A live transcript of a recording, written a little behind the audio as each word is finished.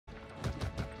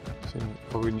So,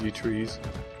 probably new trees.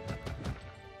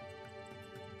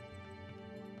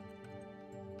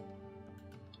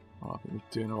 Oh, I think we're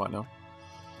doing alright now.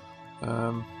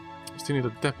 Still need a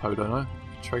depot, don't I? A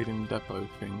trading depot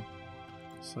thing.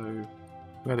 So,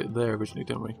 we had it there originally,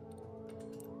 didn't we?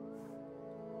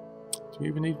 Do we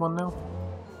even need one now?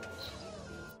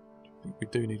 I think we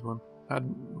do need one. Had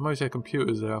most of our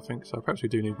computers there, I think, so perhaps we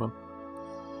do need one.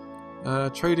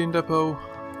 Trading depot.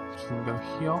 Just gonna go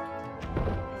here.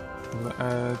 I'm gonna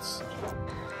add.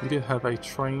 We did have a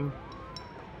train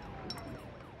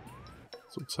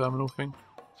sort of terminal thing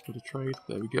for the trade.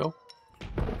 There we go.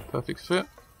 Perfect fit.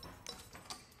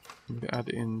 I'm gonna add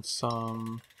in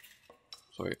some.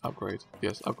 Sorry, upgrade.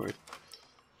 Yes, upgrade.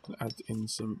 Add in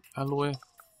some alloy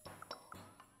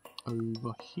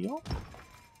over here.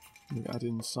 I'm gonna add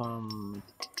in some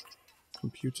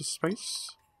computer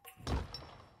space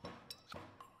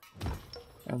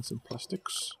and some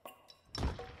plastics.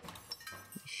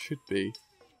 It should be.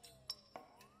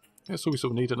 That's all we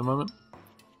sort of need at the moment.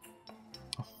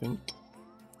 I think.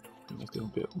 Let's do a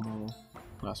bit more.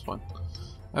 That's fine.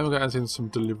 And we're going to add in some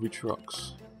delivery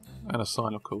trucks and a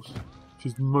sign, of course, which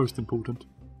is most important.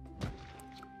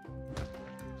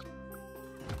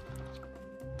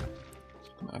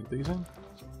 Just going to add these in.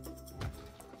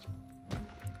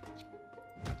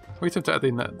 We tend to add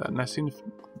in that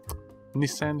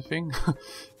Nissan thing.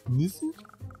 Nissan?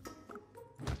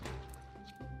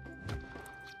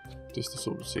 Just to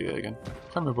sort of see it again. I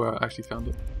can't remember where I actually found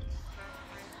it.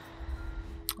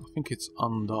 I think it's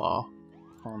under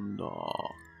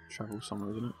travel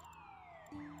somewhere, isn't it?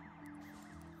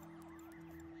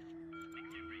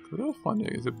 Could I find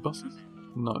it? Is it buses?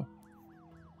 No.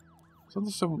 It's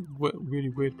under some really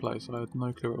weird place. I had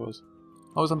no clue where it was.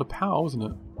 I was under power, wasn't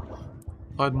it?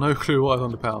 I had no clue why I was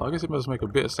under power. I guess it must make a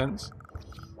bit of sense.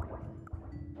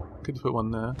 Could put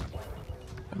one there.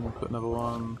 And then put another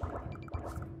one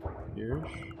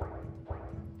here-ish.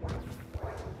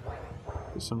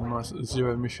 Put some nice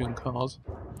zero emission cars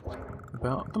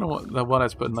about. I don't know why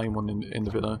that's put a name on in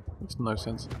the video. Makes no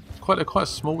sense. It's quite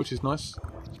small, which is nice.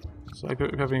 So if you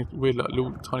have any weird like,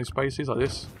 little tiny spaces like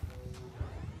this,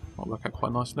 might work out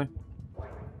quite nicely.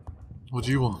 What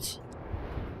do you want?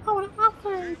 I want an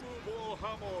upgrade.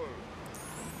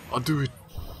 I'll do it.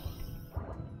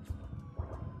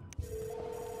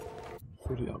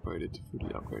 Fully upgraded.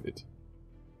 Fully upgraded.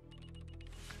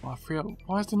 Oh,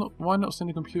 why not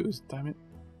sending computers? Damn it!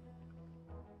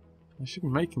 They should be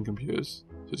making computers.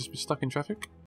 Should just be stuck in traffic.